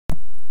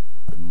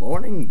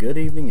morning, good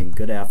evening, and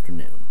good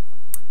afternoon.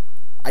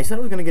 I said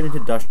I was going to get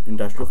into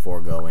industrial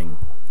foregoing,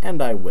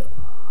 and I will.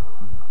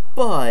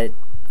 But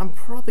I'm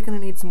probably going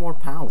to need some more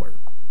power.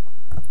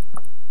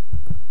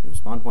 New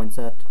spawn point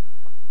set.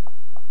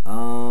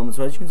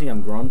 So as you can see,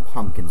 I'm growing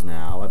pumpkins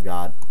now. I've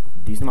got a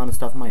decent amount of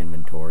stuff in my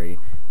inventory.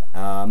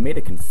 Made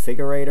a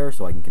configurator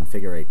so I can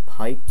configure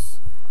pipes.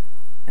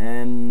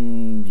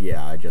 And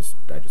yeah, I just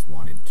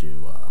wanted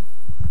to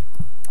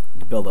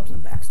build up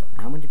some back stuff.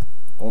 How many?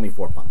 Only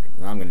 4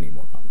 pumpkins. I'm gonna need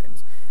more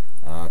pumpkins.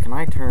 Can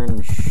I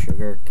turn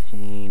sugar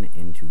cane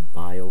into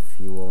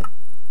biofuel?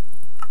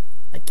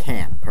 I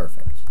can.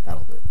 Perfect.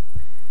 That'll do.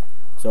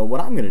 So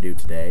what I'm gonna do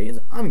today is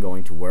I'm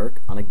going to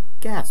work on a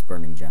gas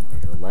burning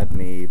generator. Let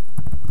me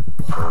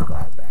pull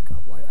that back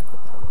up. Why did I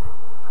put that away?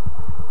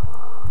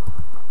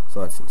 So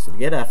let's see. So to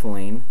get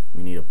ethylene,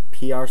 we need a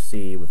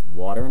PRC with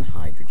water and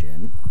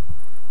hydrogen.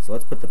 So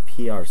let's put the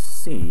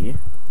PRC,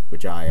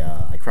 which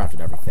I crafted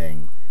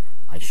everything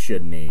I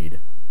should need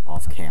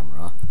off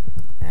camera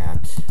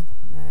at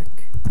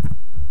mech.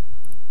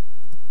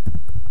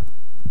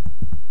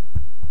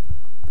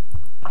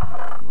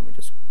 Let me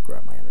just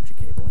grab my energy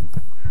cabling.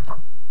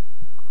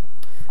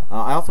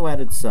 I also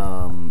added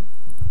some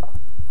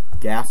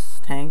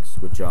gas tanks,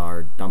 which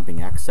are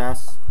dumping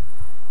excess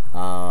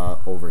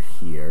over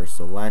here.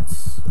 So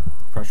let's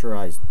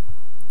pressurize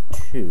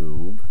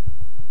tube.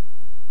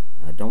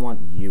 I don't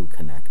want you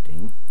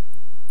connecting.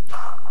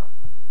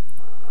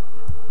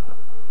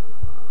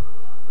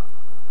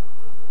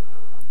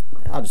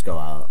 I'll just go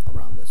out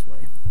around this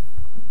way.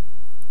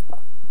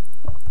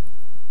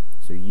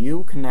 So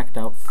you connect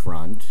out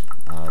front,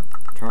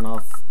 turn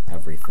off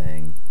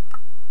everything,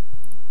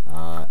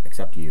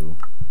 except you.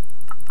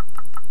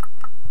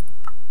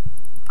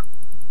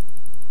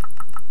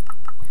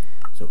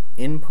 So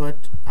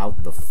input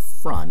out the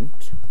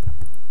front,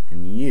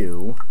 and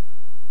you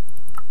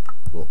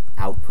will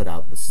output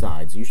out the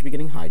sides. So you should be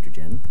getting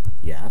hydrogen,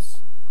 yes.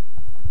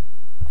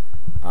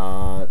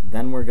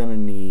 Then we're gonna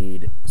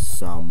need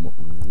some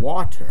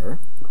water.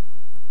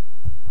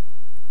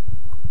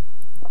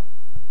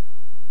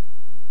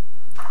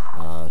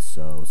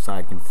 So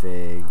side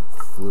config,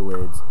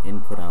 fluids,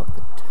 input out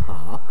the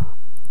top.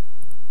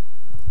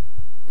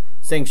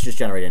 Sinks just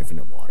generate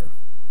infinite water.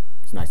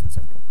 It's nice and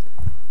simple.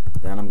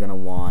 Then I'm gonna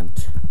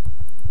want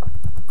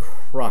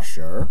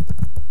crusher,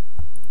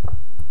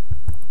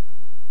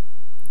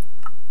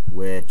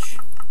 which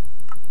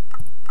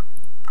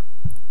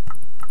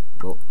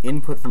will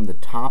input from the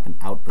top and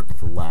output to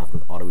the left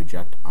with auto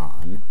eject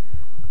on.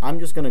 I'm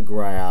just going to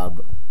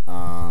grab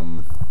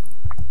a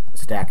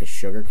stack of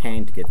sugar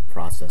cane to get the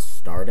process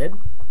started.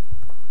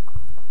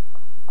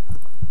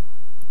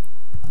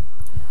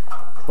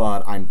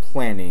 But I'm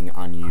planning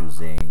on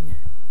using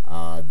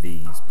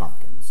these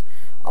pumpkins.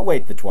 I'll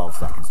wait the 12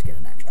 seconds to get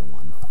an extra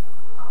one.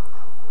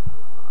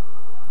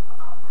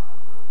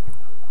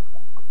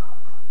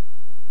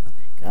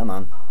 Come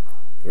on.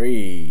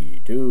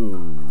 3,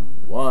 2,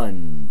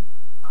 1.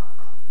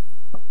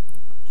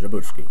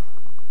 Zabushki.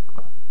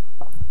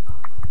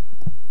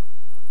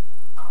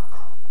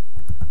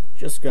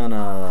 Just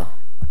gonna...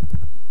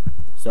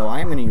 So I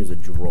am gonna use a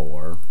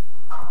drawer.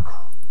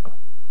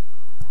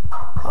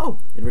 Oh,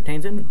 it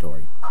retains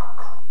inventory.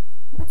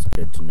 That's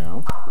good to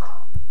know.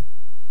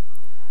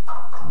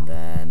 And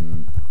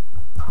then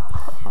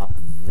hop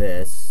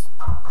this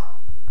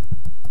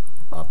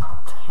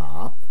up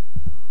top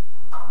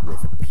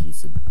with a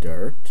piece of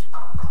dirt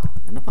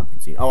and a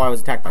pumpkin seed. Oh, I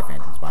was attacked by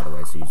phantoms, by the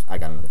way, so I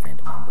got another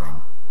phantom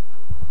membrane.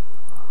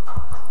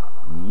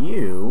 And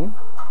you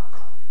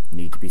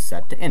need to be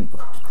set to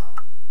input.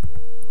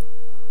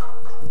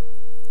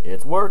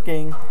 It's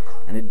working,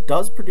 and it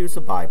does produce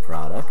a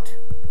byproduct.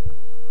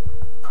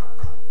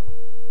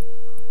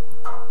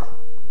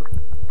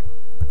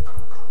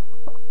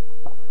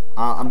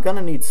 I'm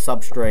gonna need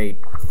substrate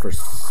for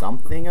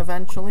something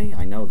eventually,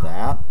 I know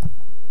that.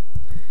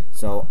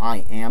 So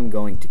I am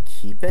going to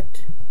keep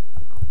it.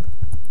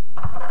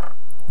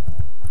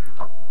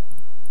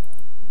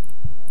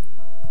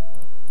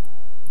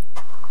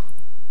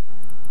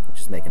 Let's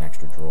just make an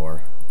extra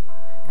drawer.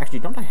 Actually,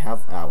 don't I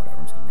have... whatever,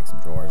 I'm just going to make some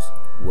drawers.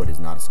 Wood is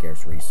not a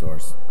scarce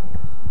resource.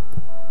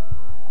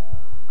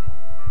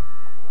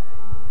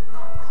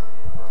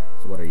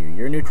 So what are you?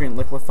 You're a nutrient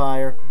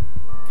liquefier.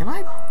 Can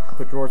I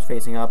put drawers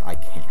facing up? I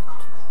can't.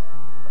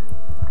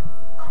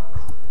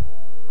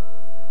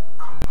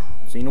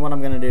 So you know what I'm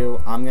going to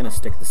do? I'm going to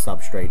stick the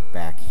substrate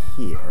back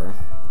here.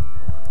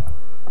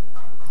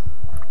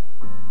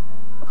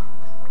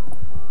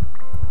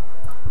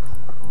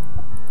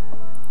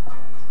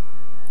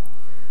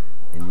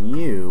 And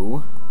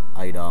you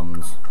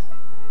items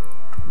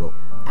will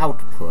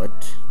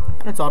output,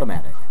 and it's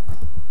automatic.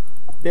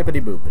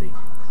 Bippity boopity.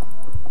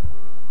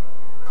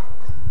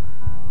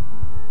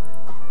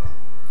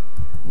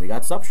 We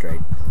got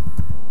substrate.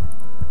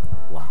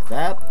 Lock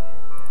that.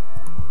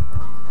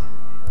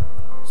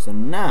 So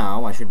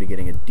now I should be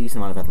getting a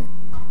decent amount of ethylene.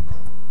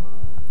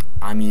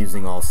 I'm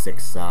using all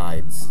 6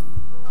 sides.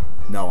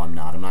 No, I'm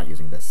not. I'm not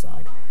using this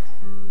side.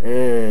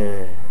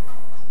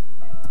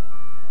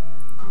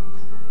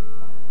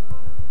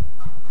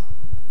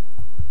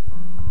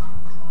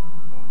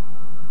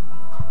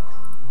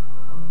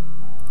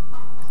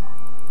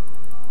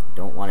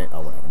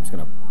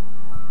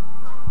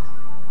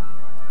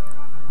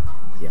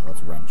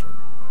 let's wrench it.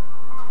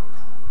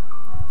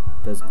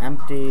 Does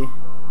empty...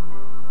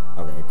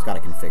 Okay, it's got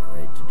to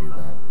configure it to do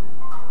that.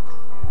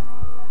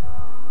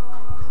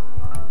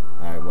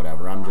 Alright,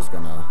 whatever. I'm just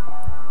gonna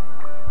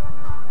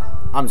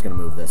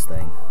move this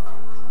thing.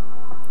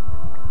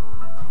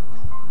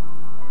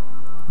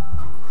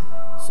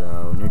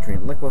 So,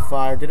 nutrient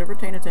liquefier. Did it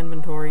retain its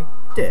inventory? It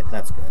did.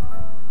 That's good.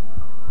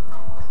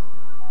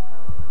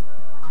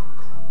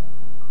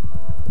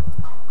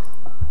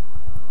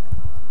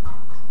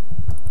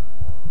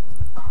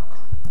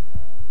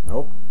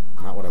 Nope.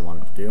 Not what I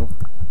wanted to do.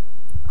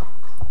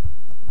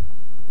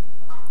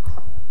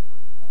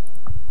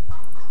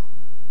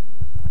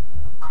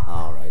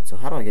 Alright, so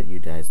how do I get you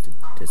guys to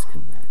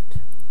disconnect?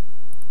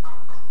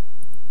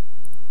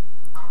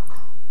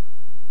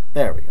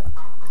 There we go.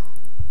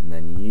 And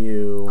then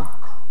you,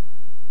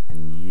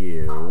 and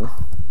you,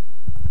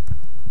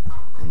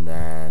 and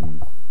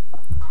then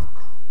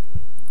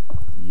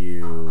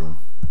you,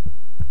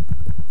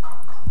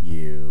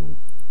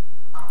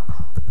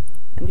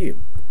 and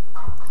you.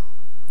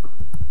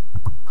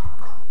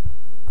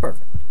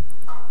 Perfect.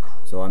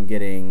 So I'm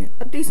getting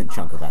a decent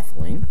chunk of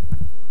ethylene.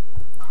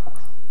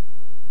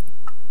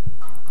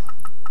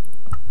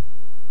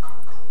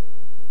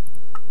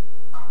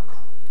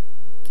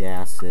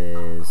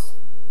 Gases.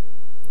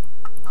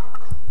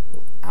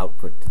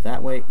 Output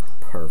that way.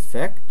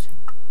 Perfect.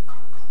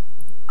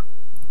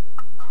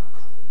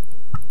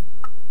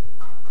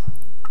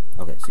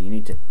 Okay, so you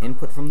need to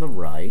input from the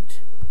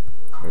right.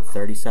 We're at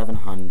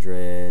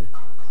 3,700.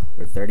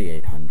 We're at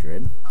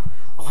 3,800.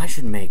 Oh, I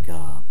should make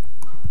a...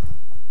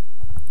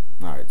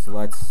 Alright, so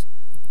let's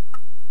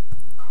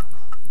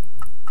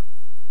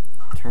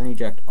turn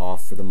eject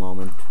off for the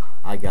moment.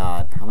 I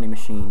got how many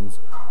machines?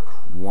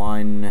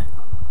 1,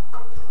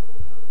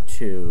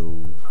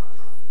 2...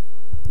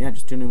 Yeah,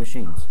 just 2 new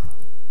machines.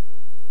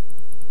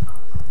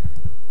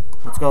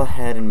 Let's go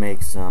ahead and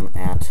make some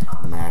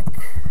at-mech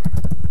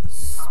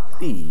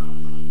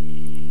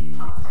speed,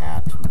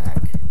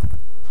 at-mech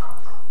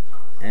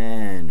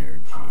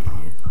energy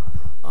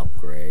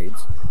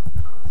upgrades.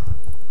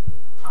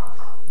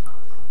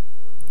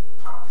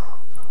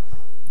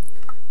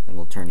 Then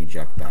we'll turn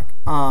eject back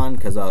on,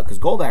 because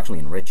gold actually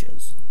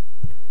enriches.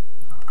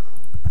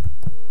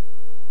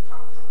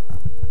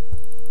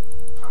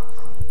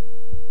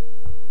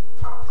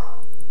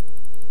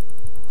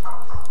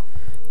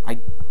 I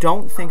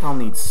don't think I'll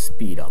need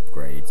speed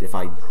upgrades. If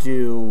I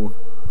do...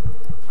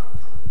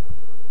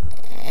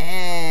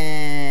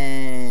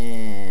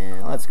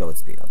 let's go with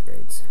speed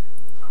upgrades.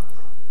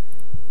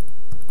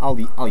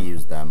 I'll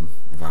use them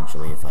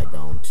eventually if I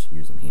don't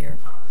use them here.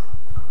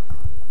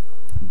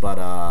 But,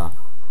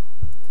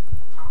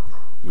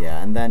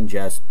 yeah, and then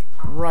just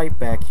right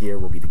back here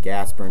will be the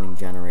gas burning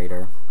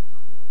generator.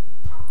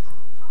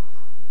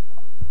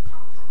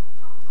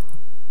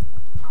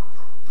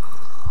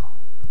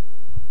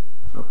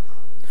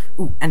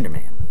 Ooh,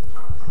 Enderman.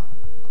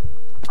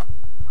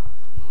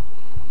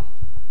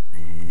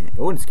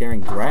 Oh, and it's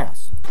carrying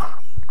grass. I'll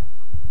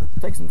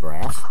take some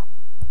grass.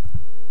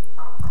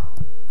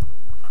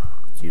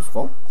 It's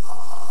useful.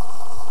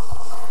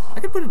 I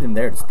could put it in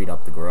there to speed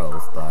up the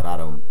growth, but I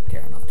don't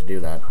care enough to do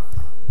that.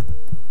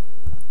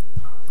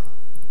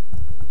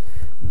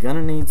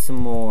 Gonna need some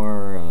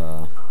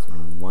more,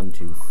 1,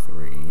 2,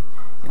 3. Yeah,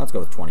 let's go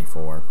with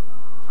 24.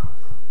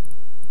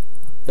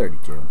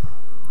 32.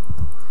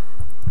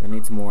 Gonna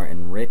need some more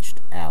enriched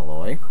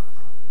alloy.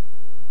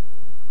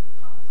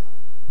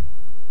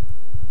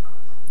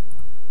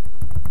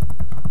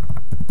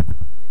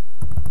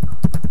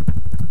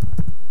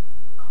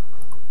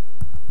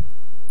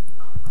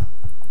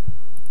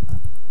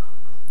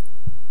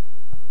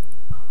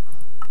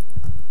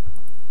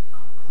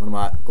 What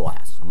about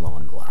glass? I'm low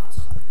on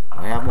glass. Do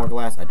I have more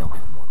glass? I don't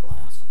have more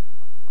glass.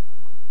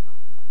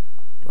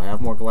 Do I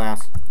have more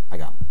glass? I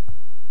got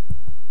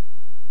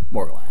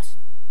more glass.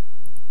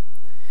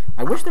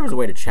 I wish there was a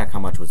way to check how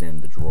much was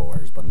in the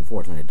drawers, but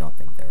unfortunately I don't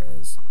think there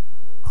is.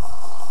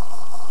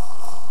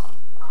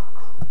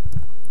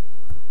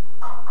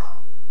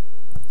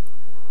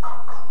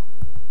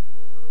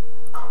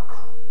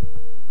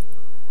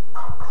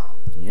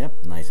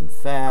 Yep, nice and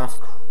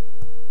fast.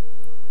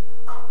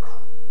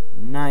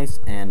 Nice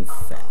and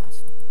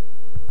fast.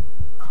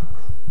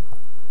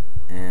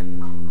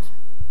 And...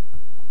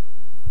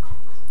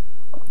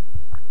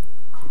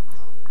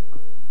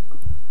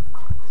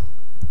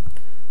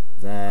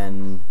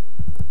 then...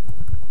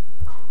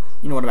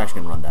 you know what, I'm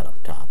actually going to run that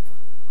up top.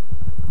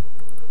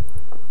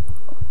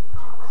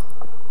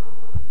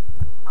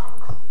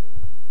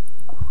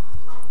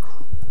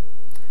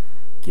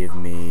 Give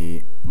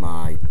me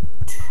my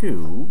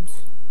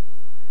tubes,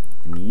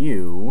 and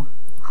you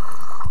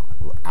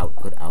will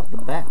output out the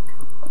back.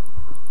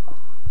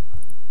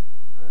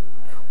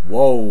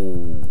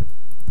 Whoa!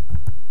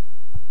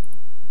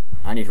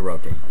 I need to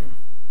rotate you.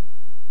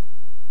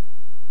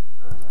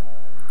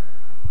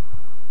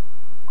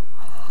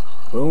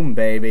 Boom,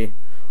 baby.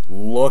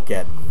 Look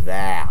at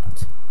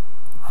that.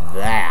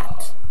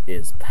 That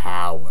is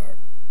power.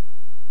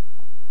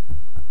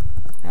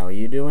 How are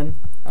you doing?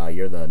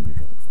 You're the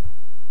neutral.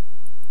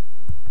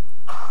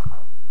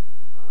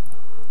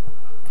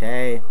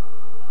 Okay.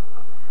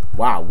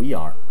 Wow, we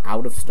are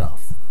out of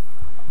stuff.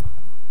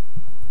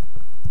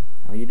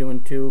 How you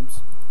doing,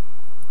 tubes?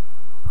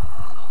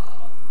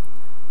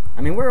 I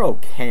mean, we're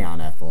okay on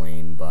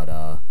ethylene, but,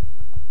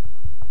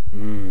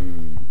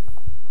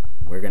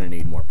 we're gonna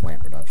need more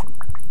plant production.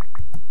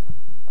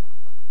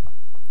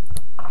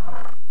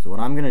 So what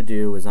I'm gonna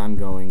do is I'm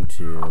going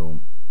to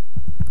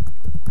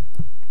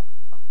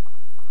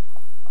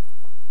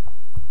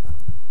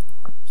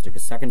stick a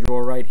second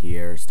drawer right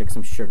here, stick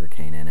some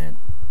sugarcane in it.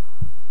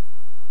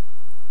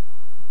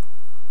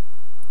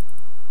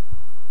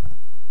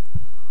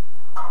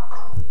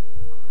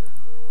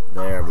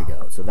 There we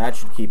go. So that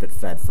should keep it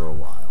fed for a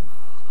while.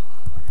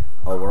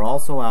 Oh, we're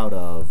also out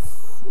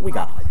of... We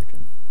got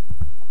hydrogen.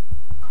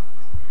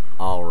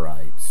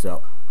 Alright,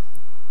 so...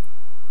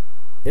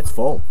 It's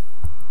full.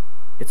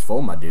 It's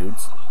full, my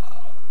dudes.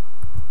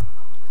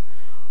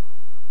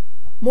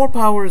 More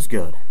power is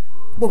good.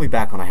 We'll be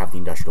back when I have the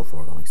industrial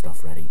foregoing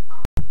stuff ready.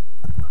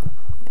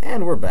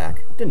 And we're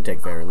back. Didn't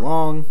take very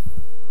long.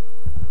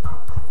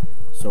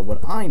 So what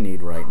I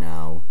need right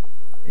now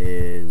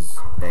is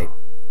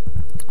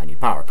I need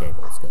power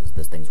cables, because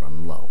this thing's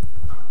running low.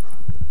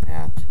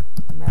 At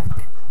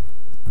mech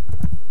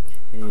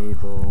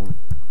cable.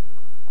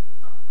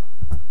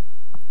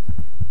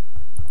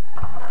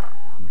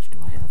 How much do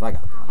I have? I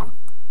got plenty.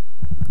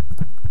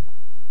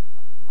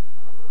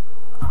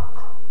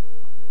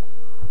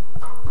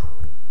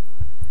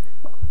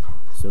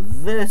 So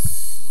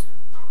this,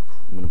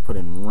 I'm going to put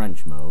in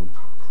wrench mode.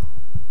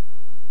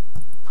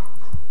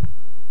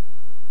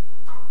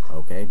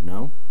 Okay,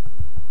 no.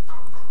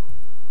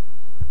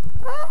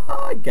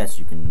 I guess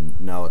you can...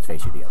 No, let's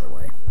face you the other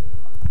way.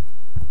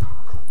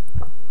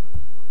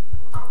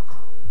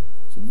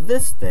 So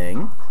this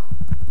thing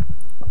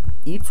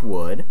eats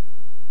wood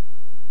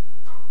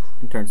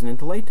and turns it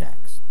into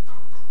latex.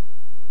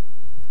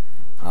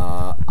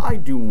 I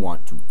do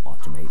want to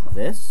automate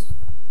this.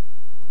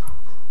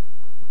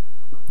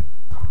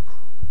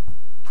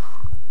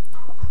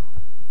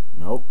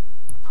 Nope.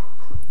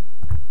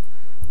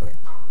 Okay,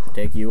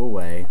 take you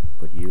away,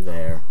 put you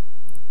there,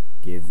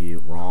 give you...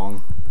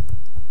 Wrong.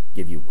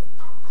 Give you wood.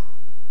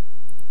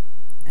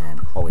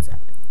 And always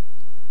active.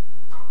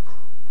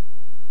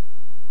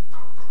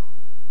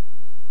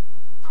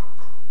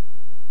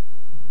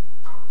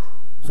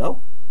 So,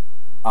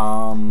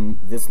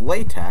 this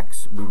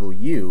latex we will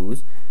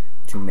use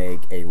to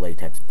make a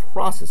latex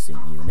processing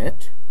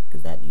unit,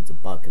 because that needs a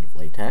bucket of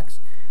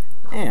latex,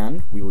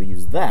 and we will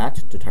use that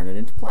to turn it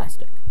into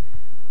plastic.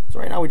 So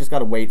right now we just got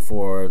to wait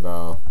for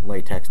the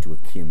latex to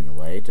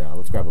accumulate.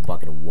 Let's grab a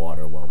bucket of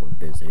water while we're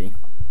busy.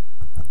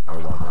 Or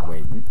while we're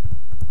waiting.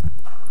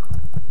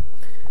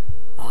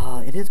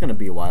 It is going to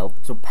be a while.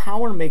 So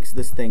power makes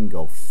this thing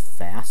go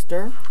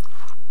faster.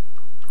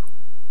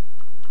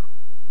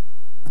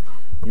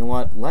 You know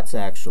what? Let's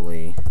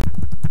actually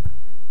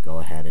go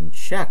ahead and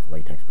check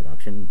latex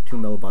production. 2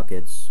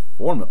 millibuckets,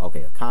 4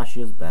 okay,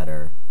 acacia is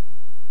better.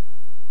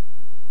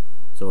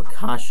 So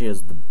acacia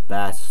is the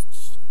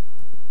best.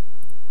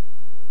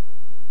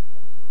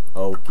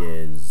 Oak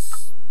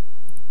is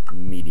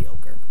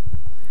mediocre.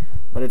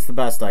 But it's the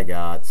best I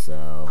got,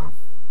 so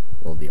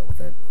we'll deal with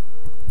it.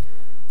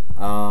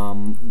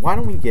 Why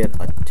don't we get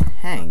a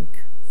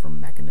tank from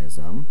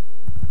Mechanism,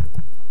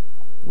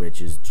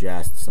 which is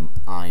just some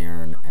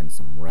iron and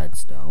some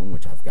redstone,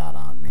 which I've got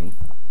on me.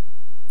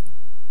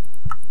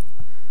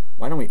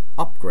 Why don't we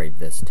upgrade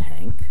this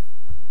tank?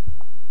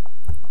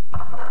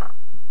 Am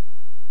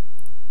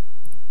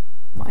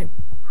I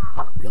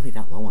really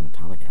that low on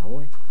atomic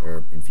alloy?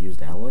 Or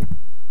infused alloy?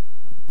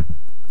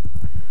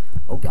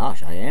 Oh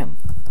gosh, I am.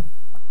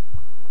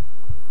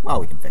 Well,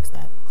 we can fix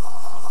that.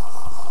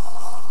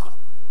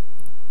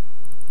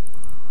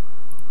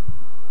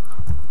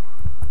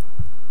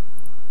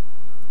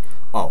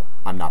 Oh,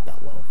 I'm not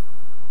that low.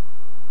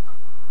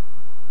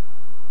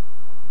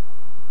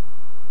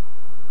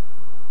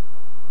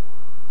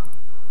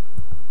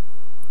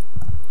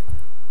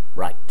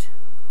 Right.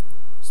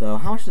 So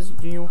how much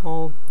do you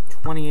hold?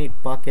 28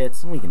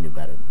 buckets. We can do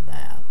better than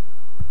that.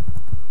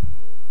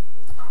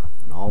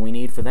 And all we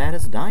need for that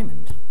is a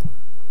diamond.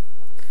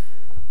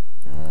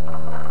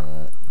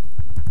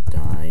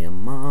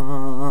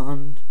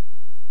 Diamond.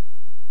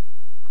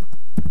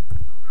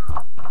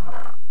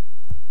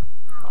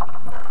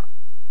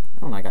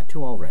 Oh, and I got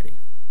 2 already.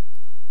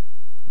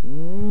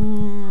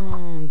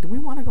 Do we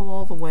want to go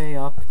all the way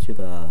up to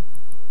the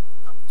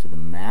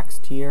max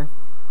tier?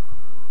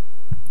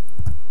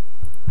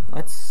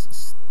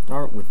 Let's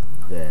start with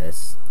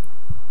this.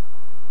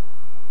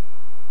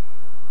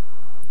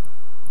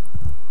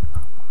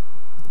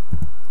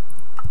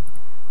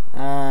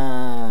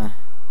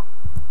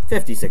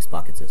 56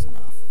 buckets is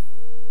enough.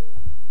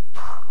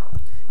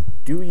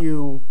 Do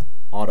you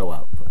auto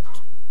output?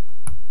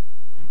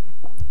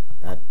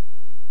 That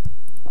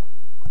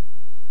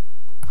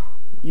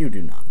you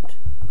do not.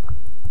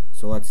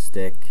 So let's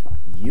stick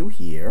you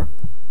here.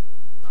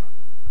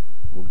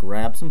 We'll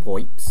grab some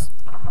pipes.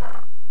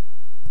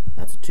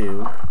 That's a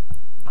tube.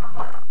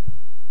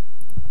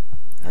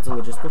 That's a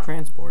logistical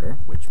transporter,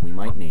 which we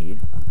might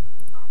need.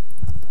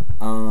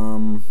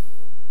 And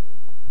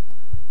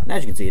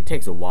as you can see, it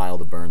takes a while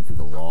to burn through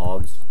the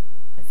logs,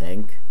 I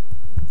think.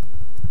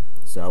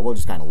 So we'll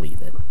just kind of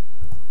leave it.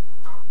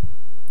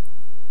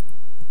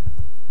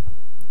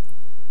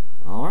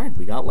 Alright,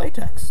 we got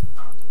latex.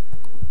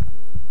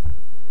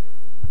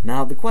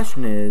 Now the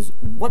question is,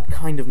 what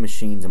kind of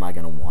machines am I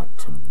going to want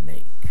to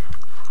make?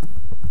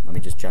 Let me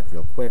just check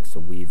real quick.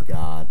 So we've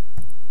got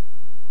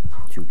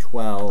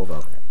 212,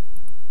 okay.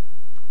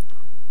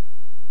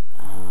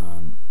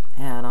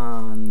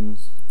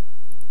 Add-ons.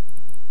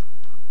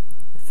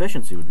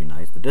 Efficiency would be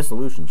nice. The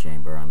dissolution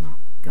chamber I'm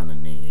gonna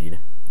need.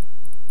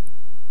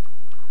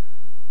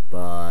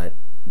 But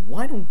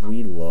why don't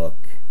we look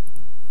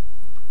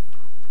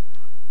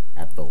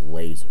at the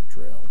laser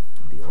drill,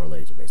 the ore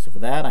laser base. So for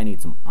that I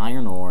need some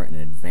iron ore and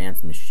an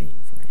advanced machine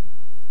frame.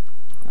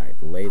 Alright,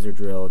 the laser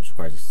drill just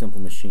requires a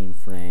simple machine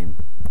frame.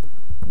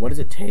 What does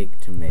it take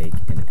to make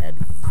an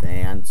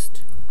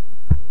advanced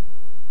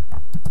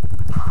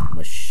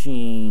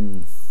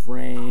machine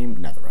frame?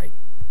 Netherite.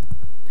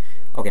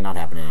 Okay, not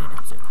happening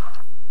anytime soon.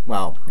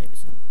 Well, maybe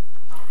soon.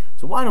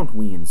 So why don't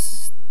we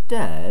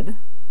instead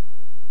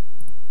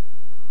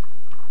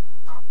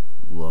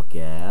look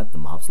at the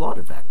mob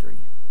slaughter factory?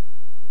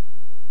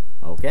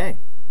 Okay.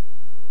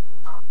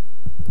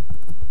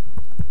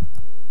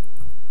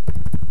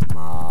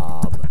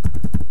 Mob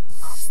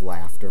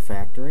slaughter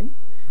factory.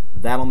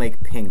 That'll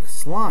make pink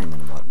slime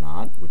and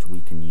whatnot, which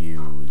we can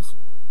use.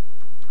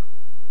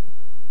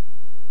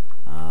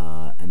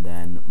 And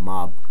then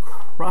mob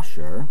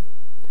crusher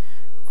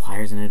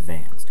requires an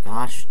advanced.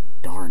 Gosh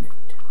darn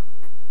it.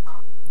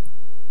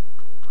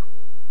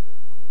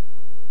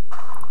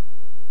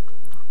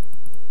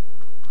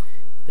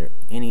 Is there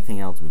anything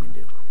else we can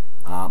do?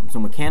 So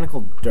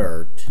mechanical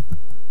dirt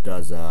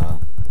does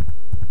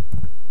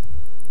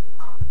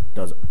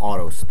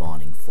auto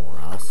spawning for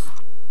us.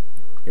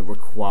 It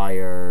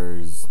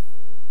requires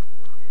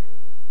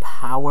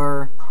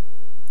power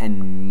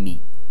and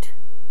meat.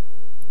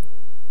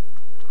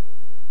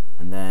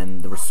 And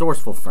then the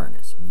resourceful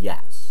furnace,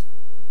 yes.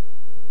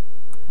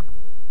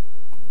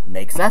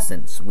 Makes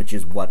essence, which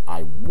is what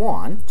I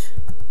want.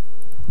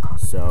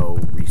 So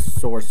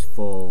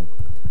resourceful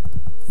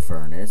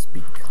furnace,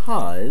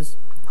 because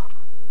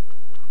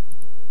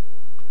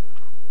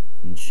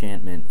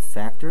enchantment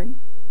factory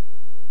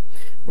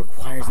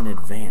requires an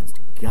advanced.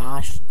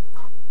 Gosh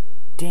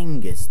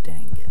dingus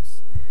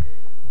dangus.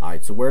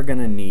 Alright, so we're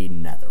gonna need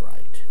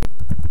netherite.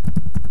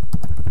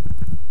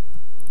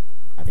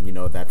 I think you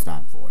know what that's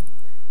time for.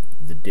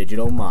 The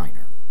digital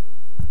miner.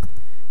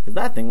 Because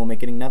that thing will make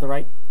getting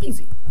netherite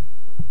easy.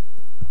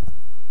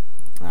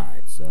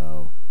 Alright,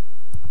 so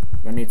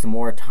we're gonna need some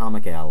more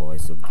atomic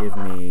alloys, so give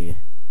me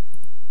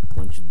a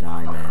bunch of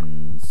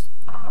diamonds.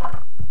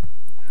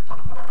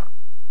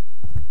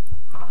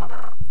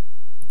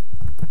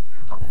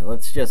 Right,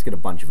 let's just get a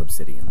bunch of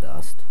obsidian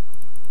dust.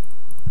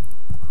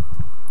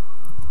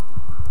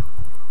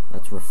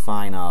 Let's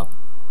refine up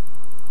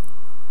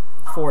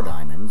 4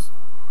 diamonds.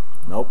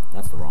 Nope,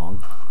 that's the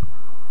wrong.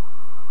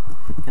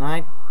 Can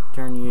I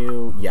turn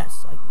you?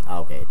 Yes.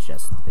 Okay, it's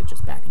just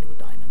back into a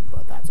diamond,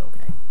 but that's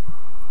okay.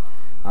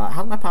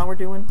 How's my power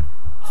doing?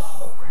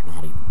 Oh, we're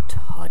not even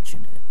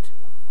touching it.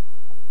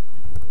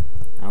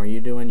 How are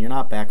you doing? You're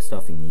not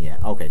backstuffing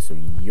yet. Okay, so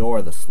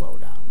you're the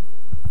slowdown.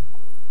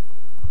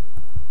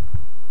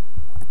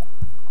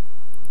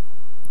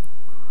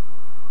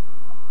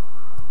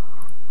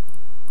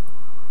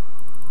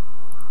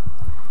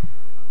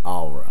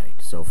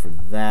 Alright, so for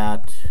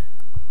that...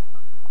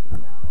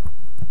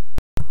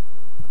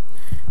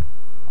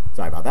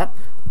 Sorry about that.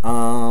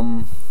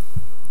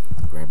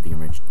 Grab the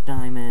enriched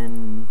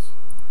diamonds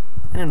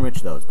and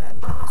enrich those bad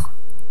boys.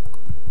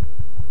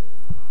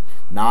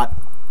 Not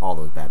all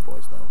those bad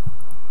boys, though.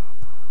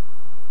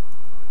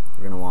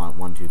 We're gonna want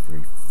 1, 2,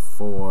 3,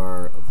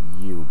 4 of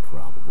you,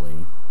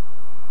 probably.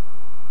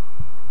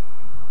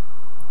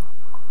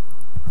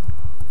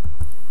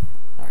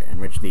 Alright,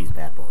 enrich these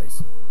bad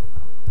boys.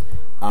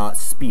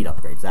 Speed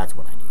upgrades, that's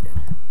what I needed.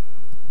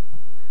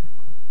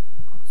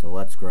 So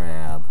let's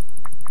grab...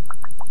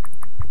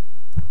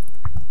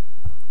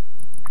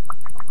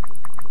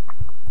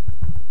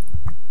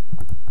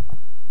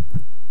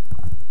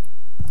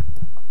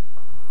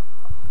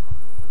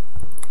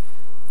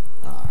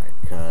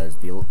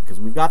 because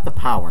we've got the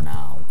power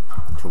now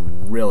to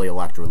really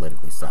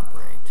electrolytically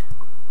separate.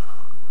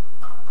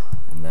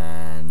 And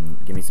then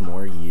give me some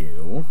more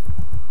you.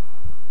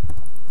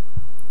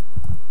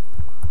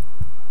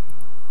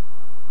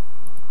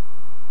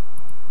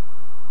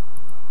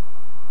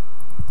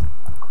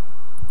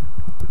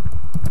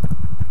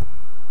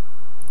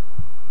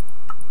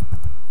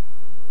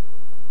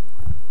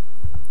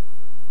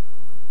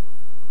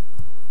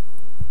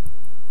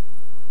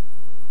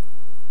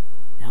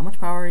 How much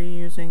power are you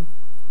using?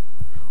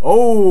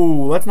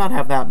 Oh, let's not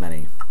have that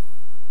many.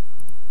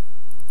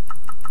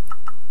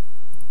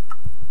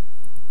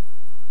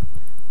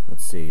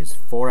 Let's see, is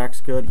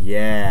 4x good?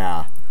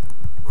 Yeah.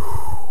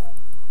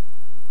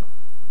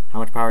 How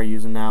much power are you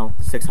using now?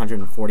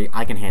 640.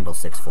 I can handle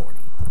 640.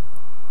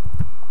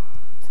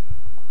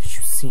 Did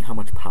you see how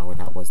much power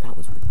that was? That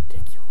was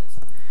ridiculous.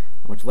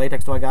 How much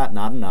latex do I got?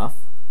 Not enough.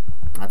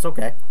 That's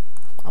okay.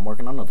 I'm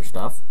working on other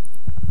stuff.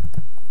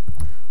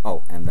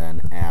 Oh, and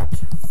then at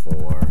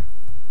 4.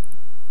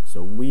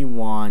 So we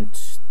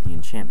want the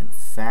enchantment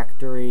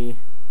factory.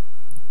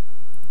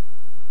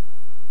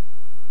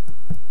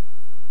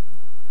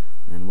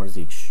 And what does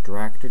the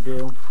extractor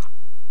do?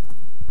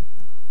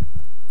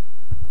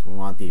 So we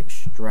want the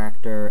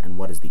extractor, and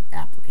what does the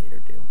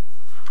applicator do?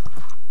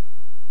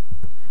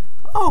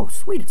 Oh,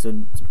 sweet, it's a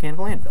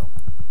mechanical anvil.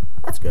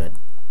 That's good.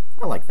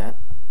 I like that.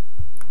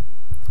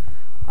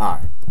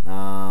 Alright,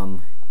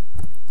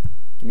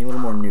 give me a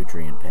little more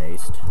nutrient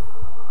paste.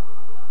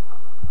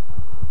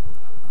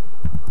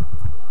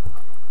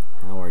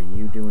 How are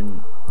you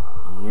doing?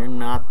 You're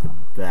not the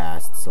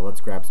best, so let's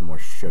grab some more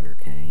sugar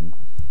cane.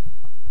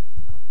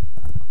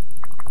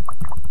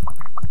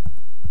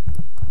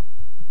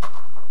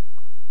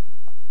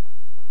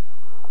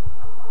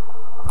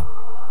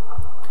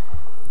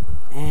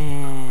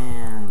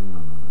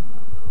 And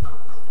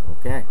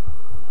okay.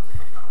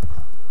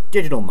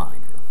 Digital miner.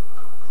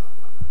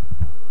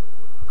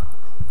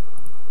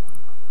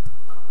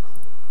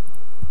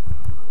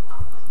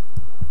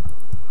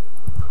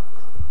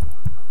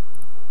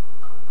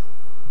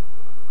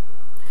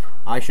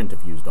 I shouldn't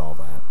have used all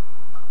that.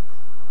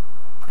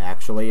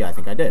 Actually, I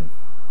think I did.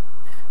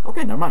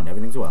 Okay, never mind.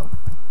 Everything's well.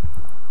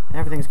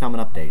 Everything's coming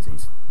up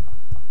daisies.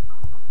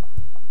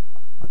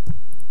 I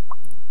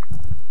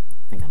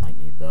think I might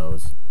need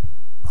those.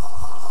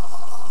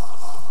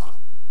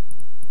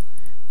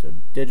 So,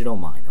 digital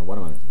miner. What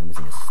am I missing? I'm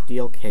missing a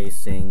steel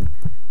casing.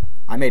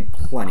 I made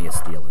plenty of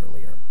steel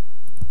earlier.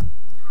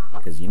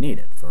 Because you need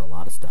it for a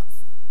lot of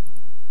stuff.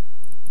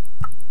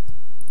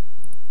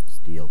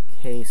 Steel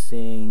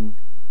casing.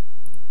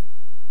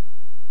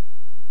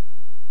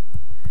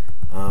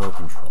 Oh,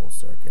 control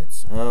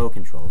circuits. Oh,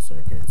 control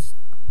circuits.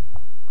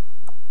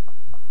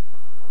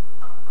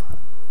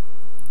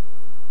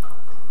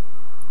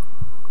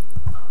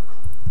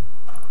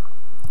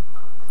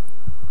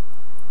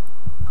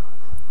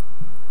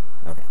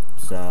 Okay,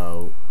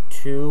 so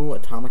 2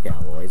 atomic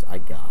alloys I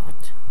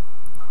got.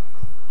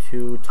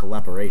 2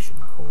 teleporation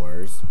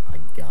cores I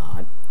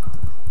got.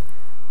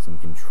 Some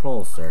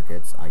control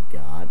circuits I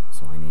got.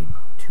 So I need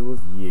 2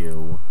 of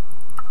you.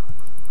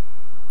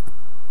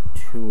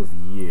 2 of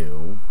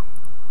you.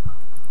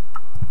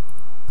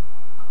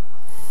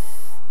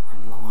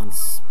 I'm low on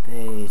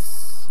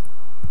space.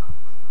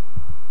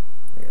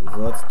 Okay,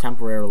 let's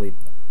temporarily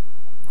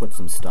put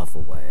some stuff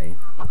away.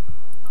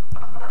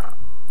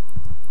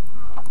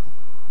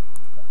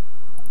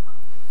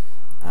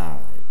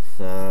 Alright,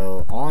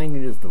 so all I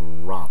need is the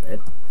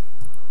Robert.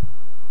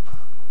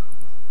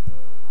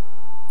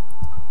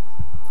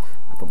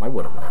 I put my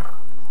wood away.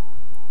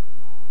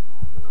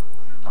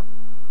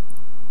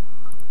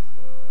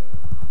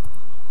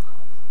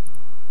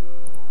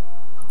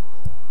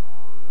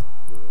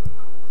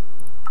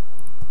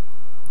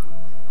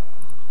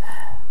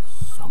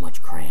 So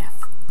much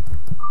craft.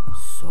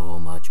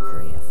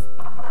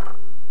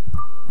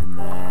 And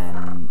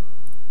then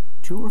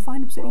 2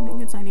 refined obsidian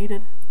ingots I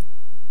needed.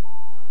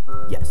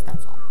 Yes,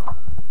 that's all.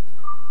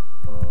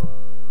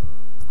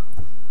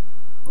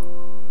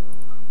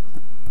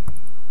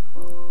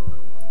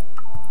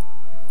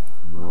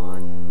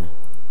 One,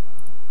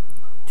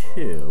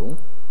 2,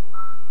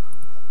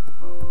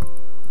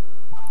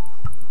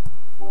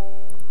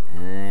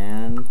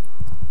 and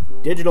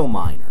digital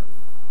miner.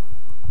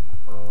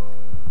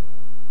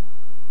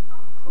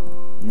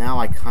 Now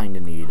I kind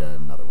of need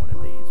another one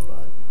of these,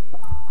 but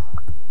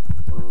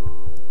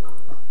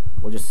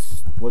we'll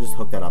just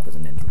hook that up as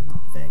an interim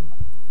thing.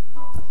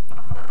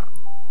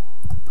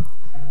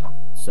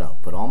 So,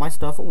 put all my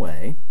stuff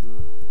away.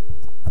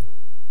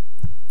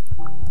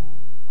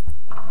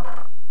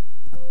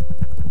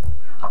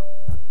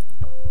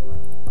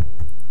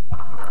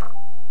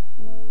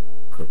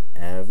 Put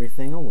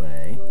everything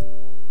away.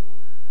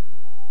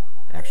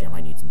 Actually, I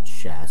might need some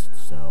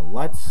chests, so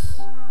let's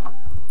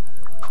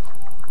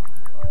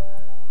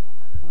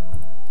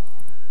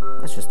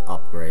just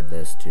upgrade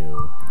this to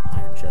an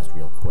iron chest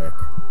real quick.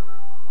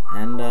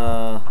 And,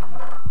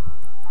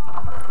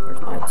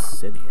 where's my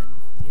obsidian?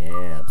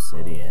 Yeah,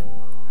 obsidian.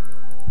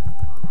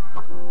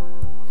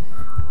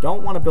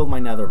 Don't want to build my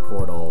nether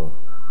portal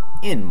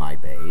in my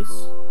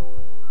base.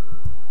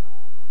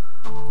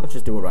 Let's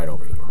just do it right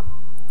over here.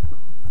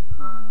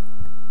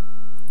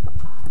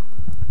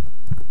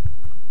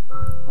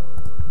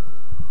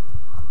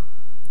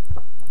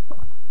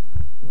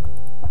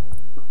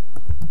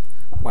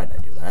 Why did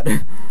I do that?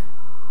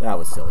 That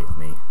was silly of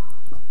me.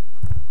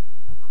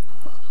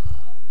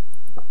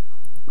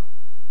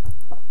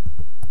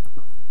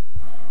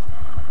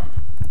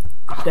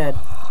 Dead.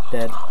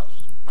 Dead.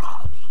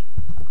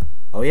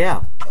 Oh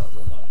yeah.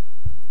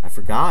 I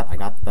forgot. I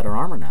got better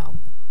armor now.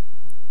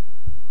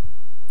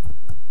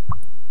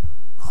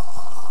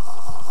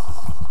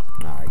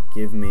 Alright,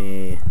 give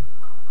me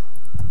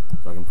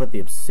So I can put the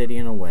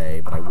obsidian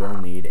away, but I will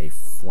need a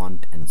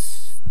flint and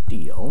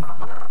steel.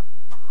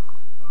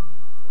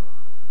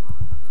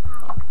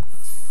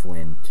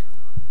 Flint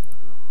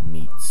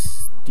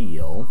meets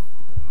steel.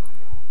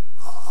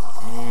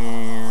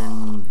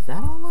 And is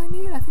that all I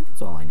need? I think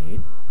that's all I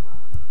need.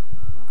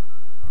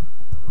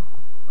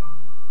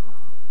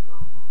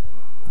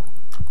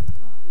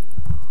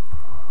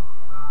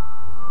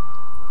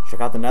 Check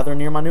out the nether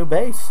near my new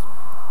base.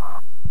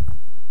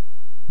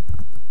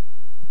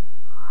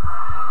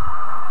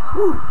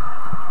 Woo!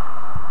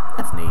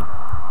 That's neat.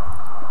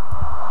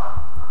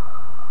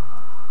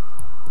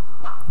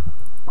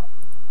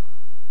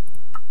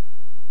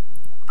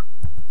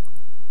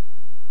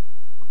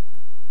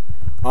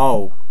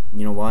 Oh,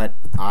 you know what?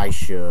 I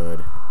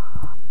should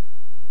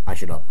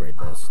upgrade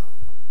this.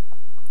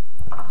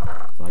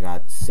 So I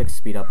got 6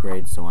 speed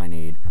upgrades, so I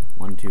need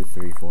 1, 2,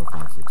 3, 4,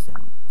 5, 6,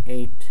 7,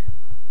 8.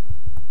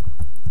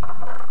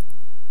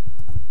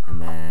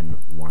 And then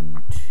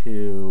 1,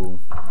 2,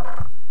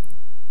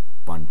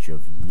 bunch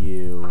of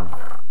you.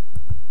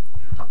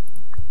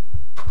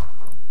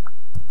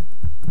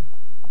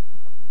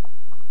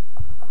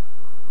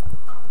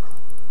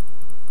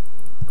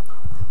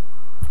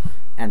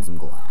 And some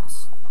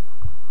glass.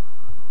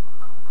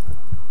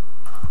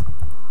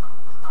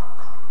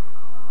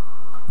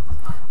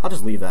 I'll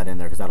just leave that in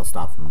there because that'll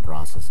stop from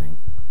processing.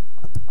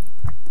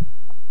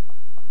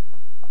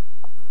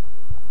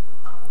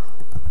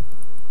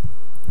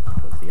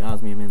 Put the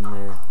osmium in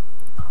there.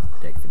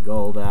 Take the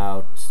gold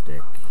out.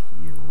 Stick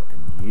you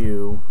and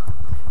you.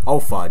 Oh,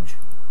 fudge.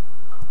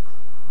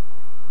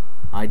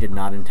 I did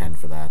not intend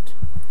for that.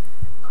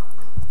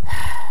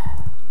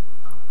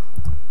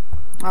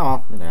 Oh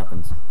well, it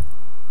happens.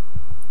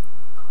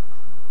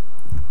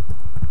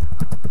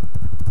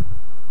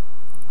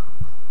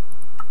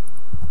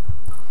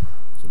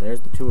 So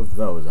there's the 2 of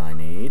those I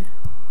need.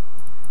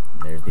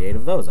 And there's the 8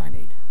 of those I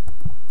need.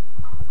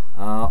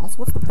 Also,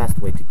 what's the best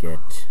way to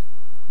get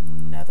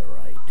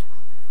netherite?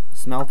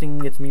 Smelting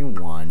gets me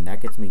 1.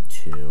 That gets me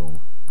 2.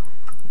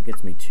 That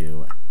gets me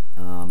 2.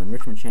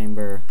 Enrichment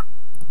chamber.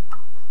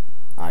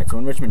 Alright, so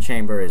enrichment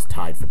chamber is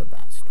tied for the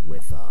best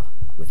with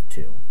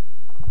 2.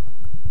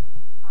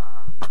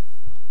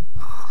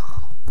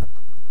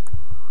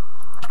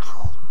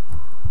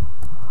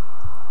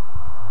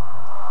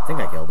 I think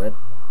I killed it.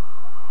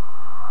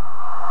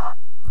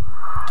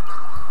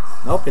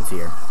 Nope, it's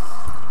here.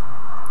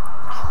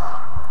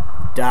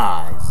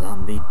 Die,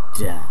 zombie,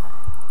 die.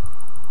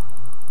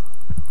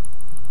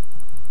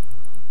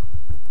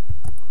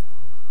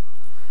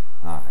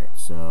 Alright,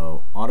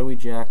 so auto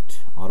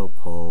eject, auto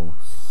pull,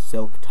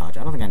 silk touch.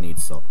 I don't think I need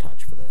silk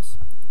touch for this.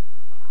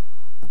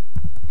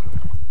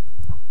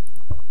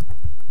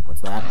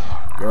 What's that?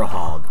 You're a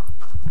hog.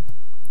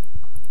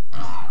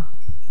 I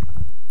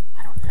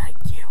don't like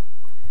you.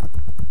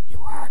 You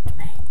hurt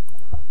me.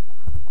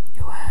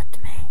 You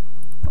hurt me.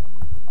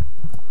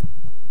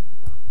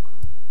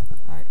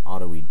 Alright,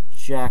 auto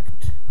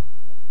eject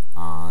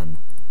on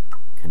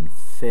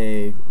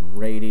config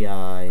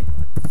radii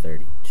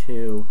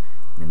 32.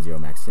 Min 0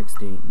 max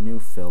 60, new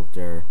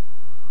filter,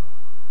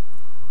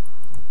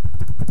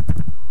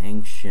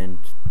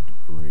 ancient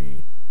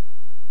debris.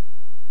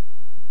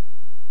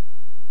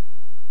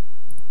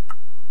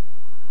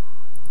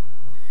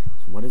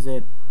 So what is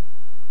it?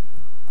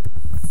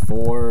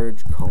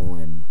 Forge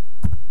colon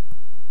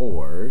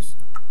ores.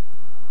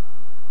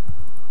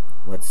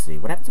 Let's see,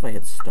 what happens if I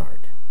hit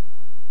start?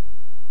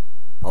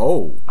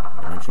 Oh,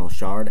 dimensional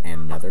shard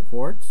and nether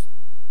quartz.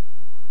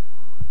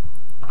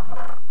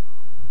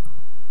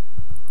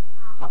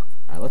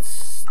 Alright, let's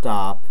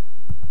stop.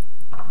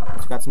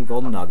 It's got some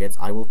golden nuggets.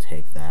 I will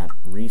take that.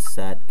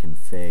 Reset,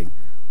 config.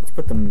 Let's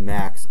put the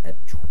max at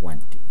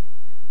 20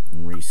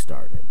 and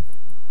restart it.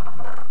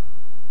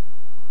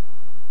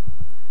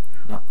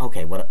 No,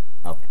 okay, what?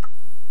 Okay.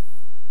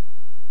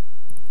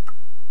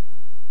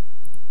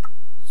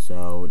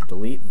 So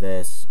delete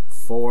this.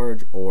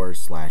 Forge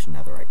ores /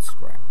 netherite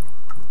scrap.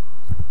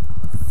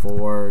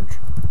 Forge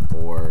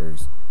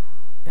ores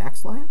 /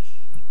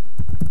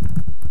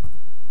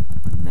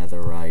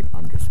 netherite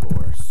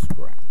 _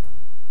 scrap.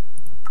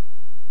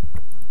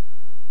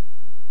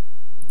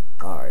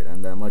 Alright,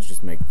 and then let's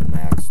just make the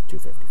max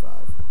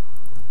 255.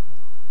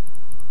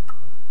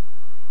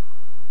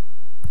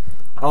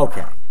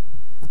 Okay,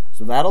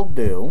 so that'll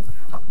do.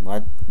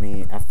 Let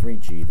me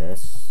F3G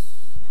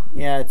this.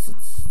 Yeah, it's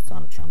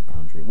on a chunk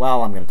boundary.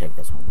 Well, I'm going to take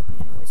this home with me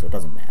anyway, so it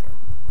doesn't matter.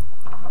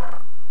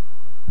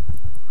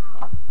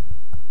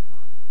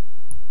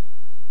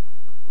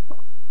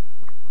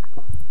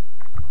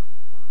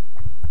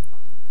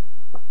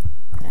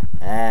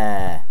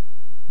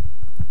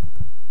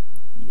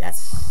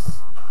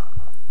 Yes.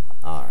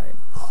 Alright.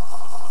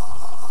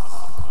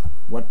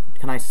 What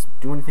can I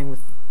do anything with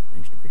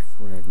ancient debris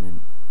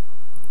fragment?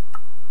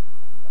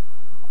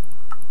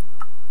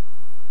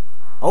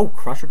 Oh,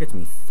 Crusher gets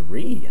me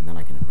 3, and then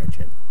I can enrich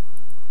it.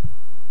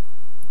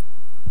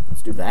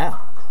 Let's do that.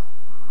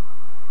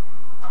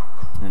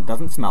 And it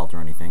doesn't smelt or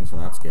anything, so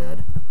that's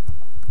good.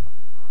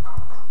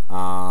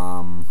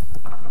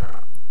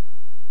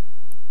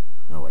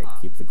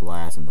 Keep the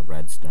glass and the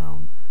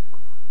redstone.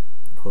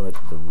 Put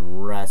the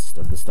rest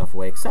of the stuff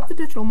away, except the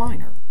digital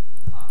miner.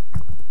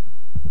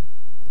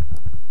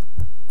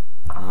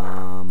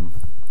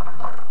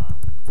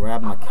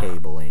 Grab my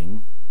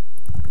cabling.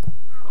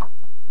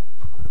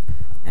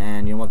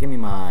 And you know what? Give me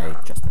my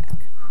chest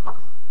back.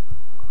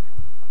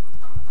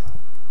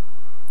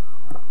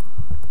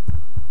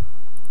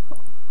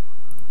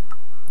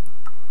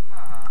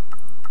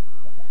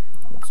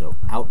 So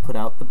output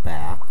out the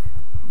back.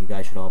 You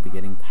guys should all be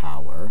getting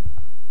power.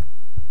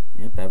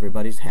 Yep,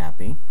 everybody's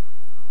happy.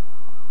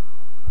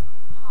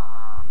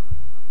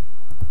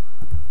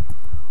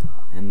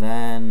 And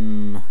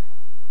then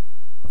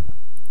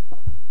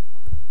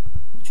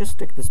let's just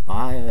stick this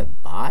by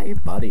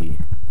buddy.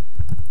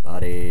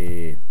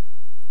 Buddy.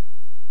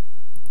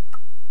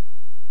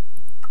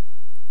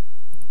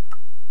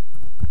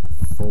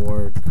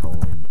 Forge :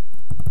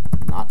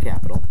 not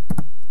capital.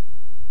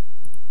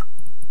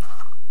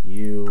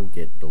 You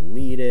get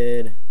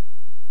deleted.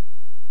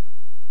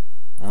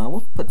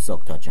 We'll put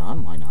Silk Touch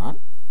on, why not?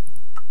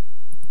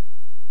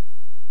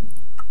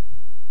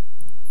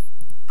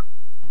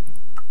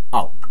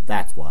 Oh,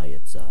 that's why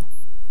it's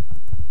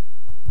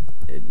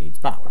it needs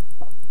power.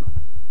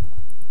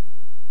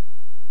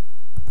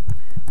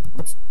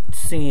 Let's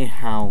see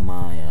how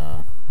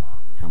my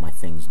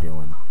thing's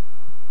doing.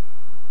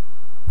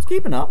 It's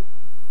keeping up.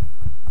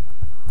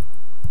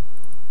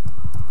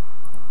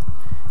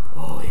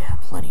 Oh yeah,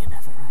 plenty of netherite.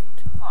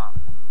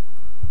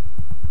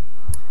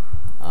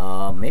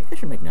 Maybe I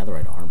should make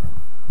netherite armor.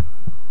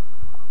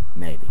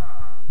 Maybe.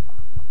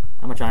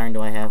 How much iron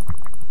do I have?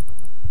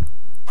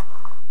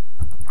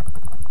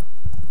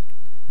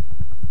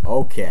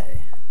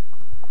 Okay.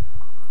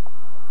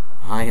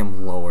 I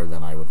am lower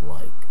than I would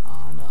like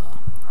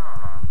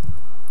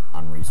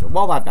on research.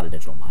 Well, I've got a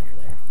digital miner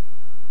there.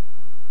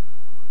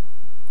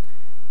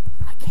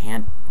 I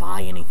can't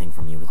buy anything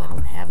from you because I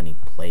don't have any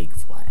plague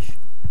flesh.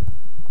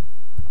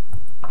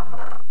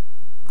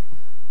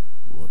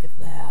 Look at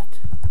that.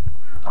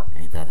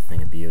 Ain't that a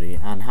thing of beauty?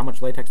 And how much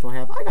latex do I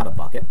have? I got a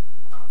bucket.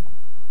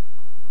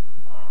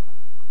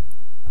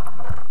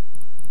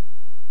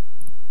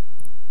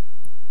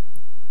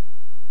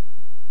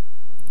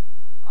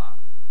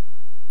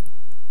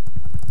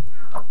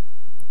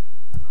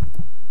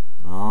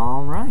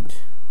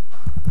 Alright.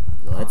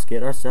 Let's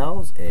get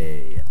ourselves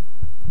a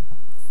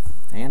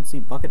fancy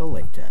bucket of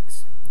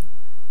latex.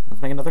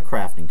 Let's make another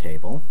crafting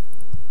table.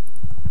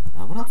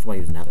 What else do I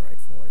use netherite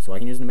for? So I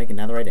can use it to make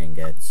netherite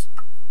ingots.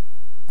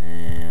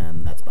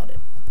 And that's about it.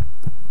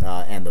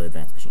 And the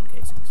advanced machine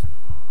casings.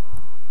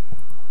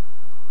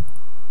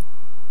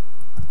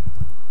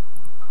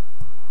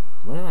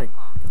 What did I...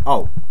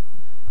 Oh!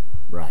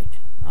 Right.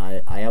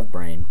 I have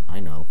brain.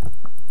 I know.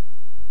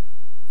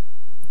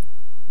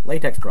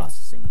 Latex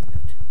processing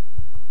unit.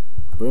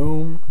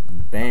 Boom,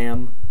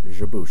 bam,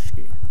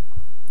 jabushki.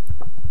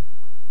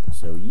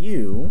 So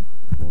you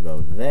will go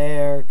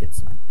there, get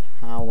some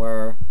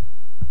power.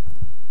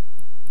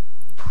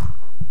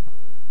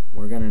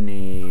 We're going to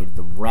need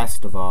the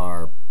rest of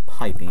our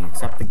piping,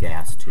 except the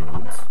gas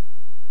tubes.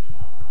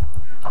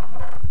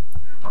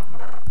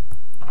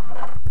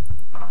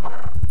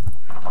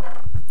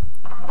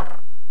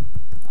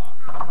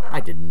 I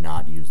did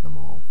not use them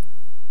all.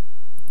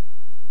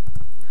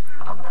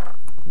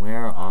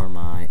 Where are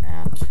my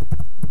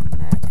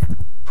at-mech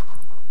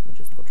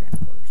logistical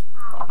transporters?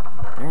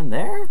 They're in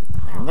there?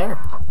 They're in there.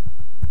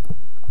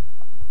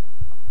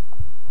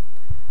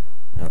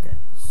 Okay,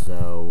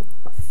 so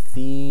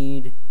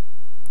feed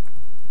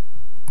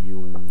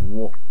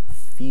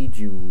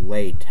you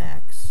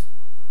latex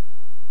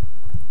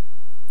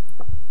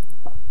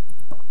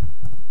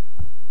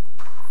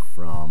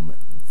from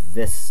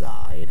this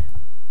side.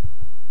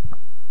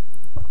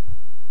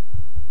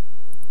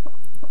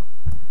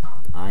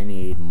 I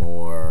need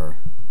more.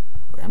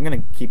 Okay, I'm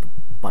gonna keep a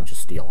bunch of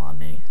steel on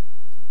me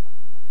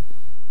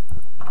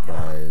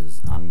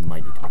because I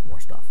might need to make more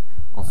stuff.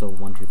 Also,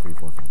 1, 2, 3,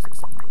 4, 5, 6,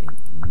 7, 8,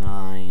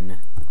 9.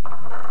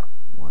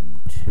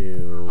 1,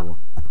 2.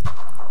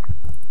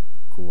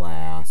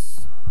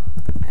 Glass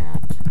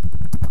at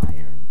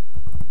iron.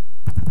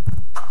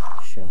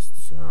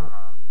 Chest, so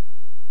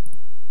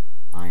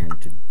iron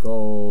to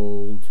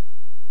gold.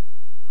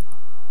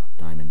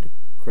 Diamond to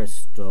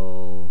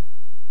crystal.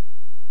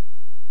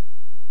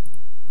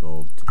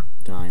 Gold to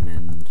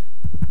diamond.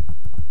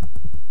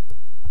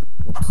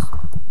 Whoops.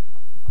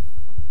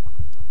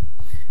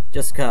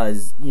 Just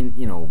cause you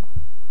know,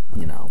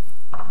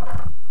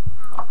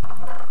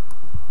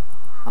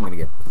 I'm gonna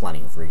get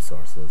plenty of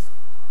resources.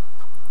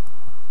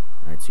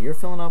 Alright, so you're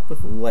filling up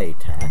with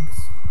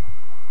latex.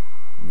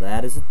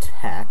 That is a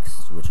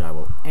text, which I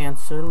will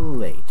answer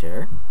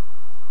later.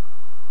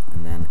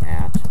 And then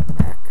at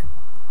mech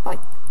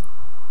pipe.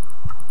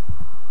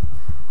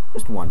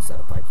 Just one set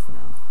of pipes for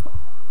now.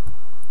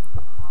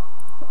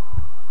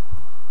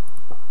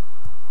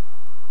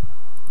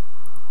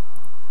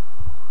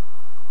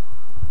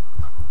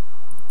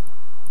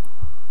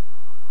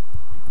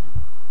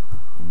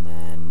 And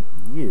then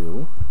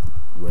you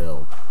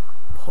will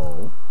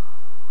pull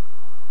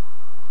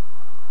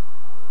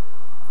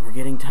we're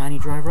getting tiny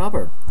dry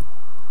rubber.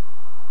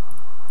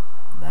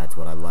 That's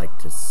what I like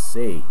to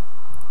see.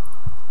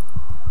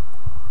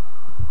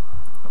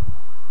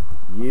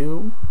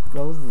 You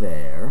go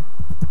there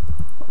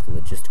with a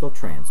logistical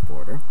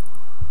transporter.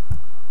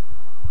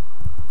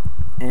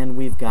 And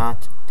we've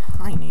got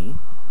tiny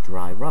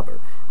dry rubber.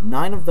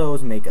 9 of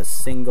those make a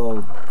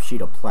single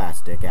sheet of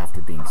plastic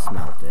after being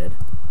smelted.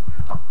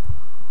 I'll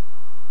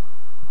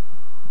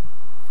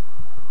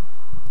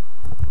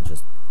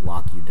just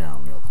lock you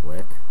down real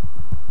quick.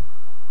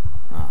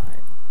 Alright.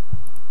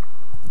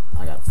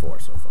 I got 4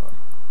 so far.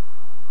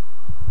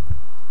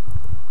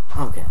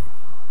 Okay.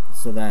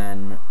 So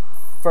then,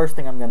 first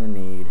thing I'm going to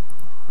need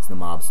is the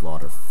mob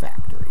slaughter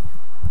factory.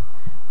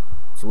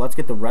 So let's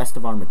get the rest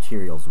of our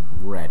materials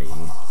ready.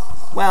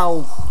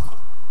 Well,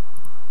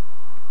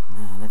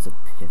 that's a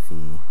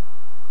pithy.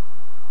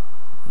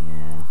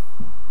 Yeah.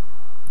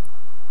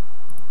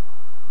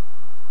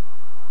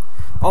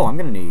 Oh, I'm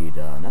gonna need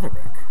another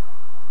brick.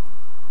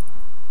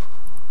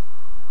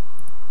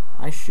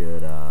 I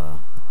should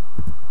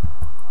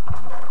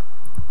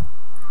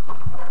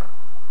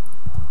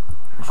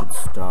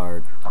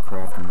start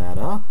crafting that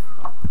up.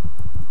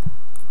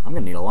 I'm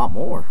gonna need a lot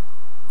more.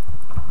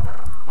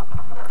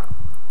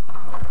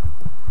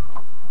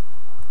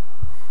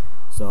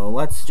 So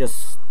let's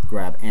just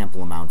grab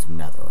ample amounts of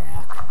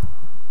netherrack.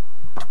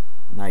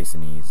 Nice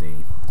and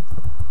easy.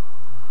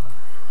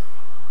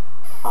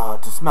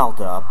 To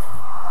smelt up.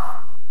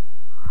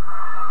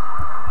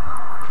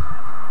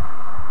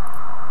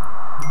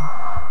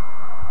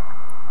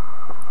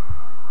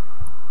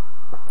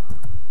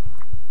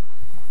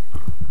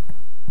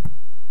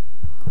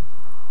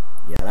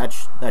 Yeah,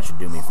 that should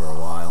do me for a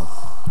while.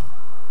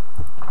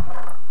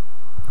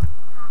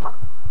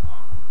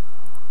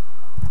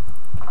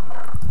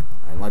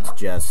 Let's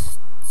just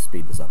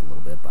speed this up a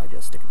little bit by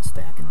just sticking a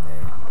stack in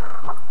there.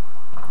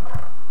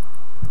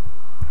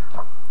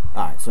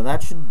 Alright, so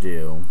that should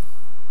do.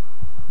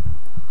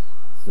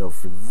 So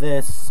for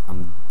this,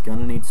 I'm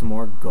gonna need some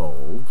more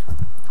gold.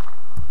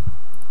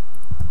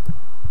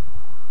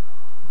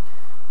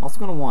 I'm also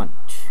gonna want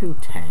 2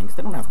 tanks.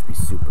 They don't have to be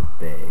super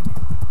big.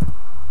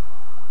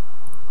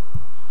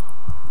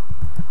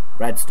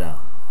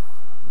 Redstone.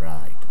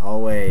 Right.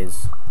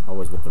 Always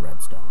with the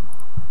redstone.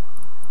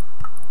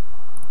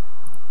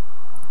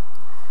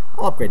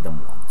 I'll upgrade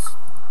them once.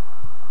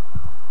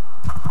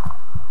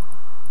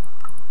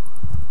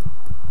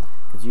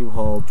 Because you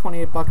hold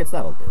 28 buckets,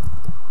 that'll do.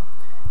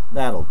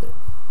 That'll do.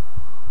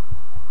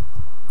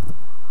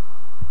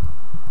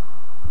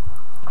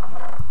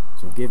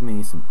 So give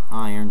me some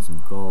iron,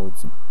 some gold,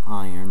 some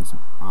iron,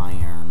 some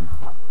iron.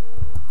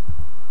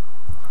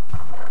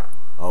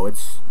 Oh,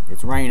 it's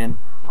raining.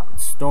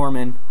 It's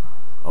storming.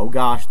 Oh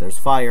gosh, there's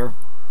fire.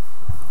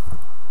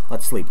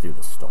 Let's sleep through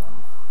the storm.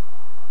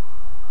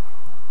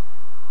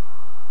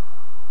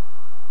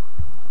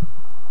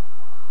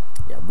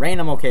 Yeah, rain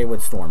I'm okay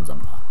with, storms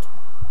I'm not.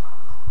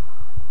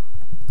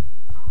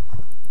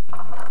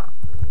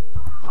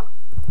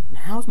 And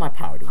how's my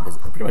power doing? Because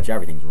pretty much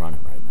everything's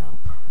running right now.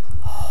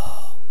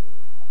 Oh,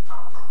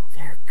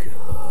 they're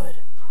good.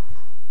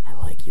 I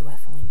like you,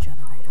 ethylene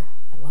generator.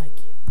 I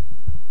like you.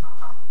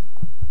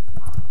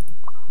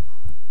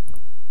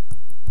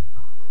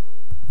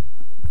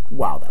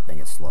 Wow, that thing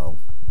is slow.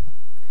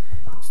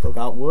 Still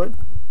got wood?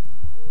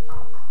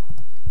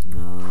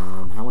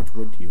 How much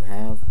wood do you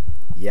have?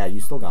 Yeah, you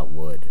still got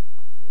wood.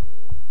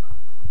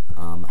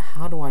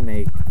 How do I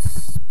make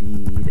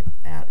speed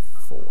at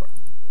 4?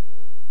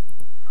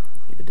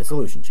 Need the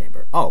dissolution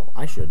chamber. Oh,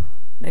 I should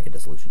make a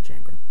dissolution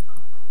chamber.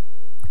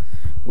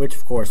 Which,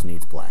 of course,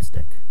 needs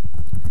plastic.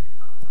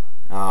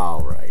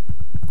 Alright.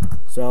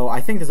 So, I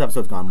think this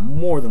episode's gone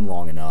more than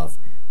long enough.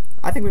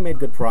 I think we made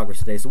good progress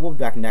today, so we'll be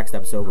back next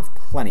episode with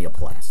plenty of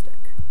plastic.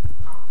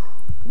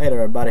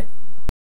 Later, everybody.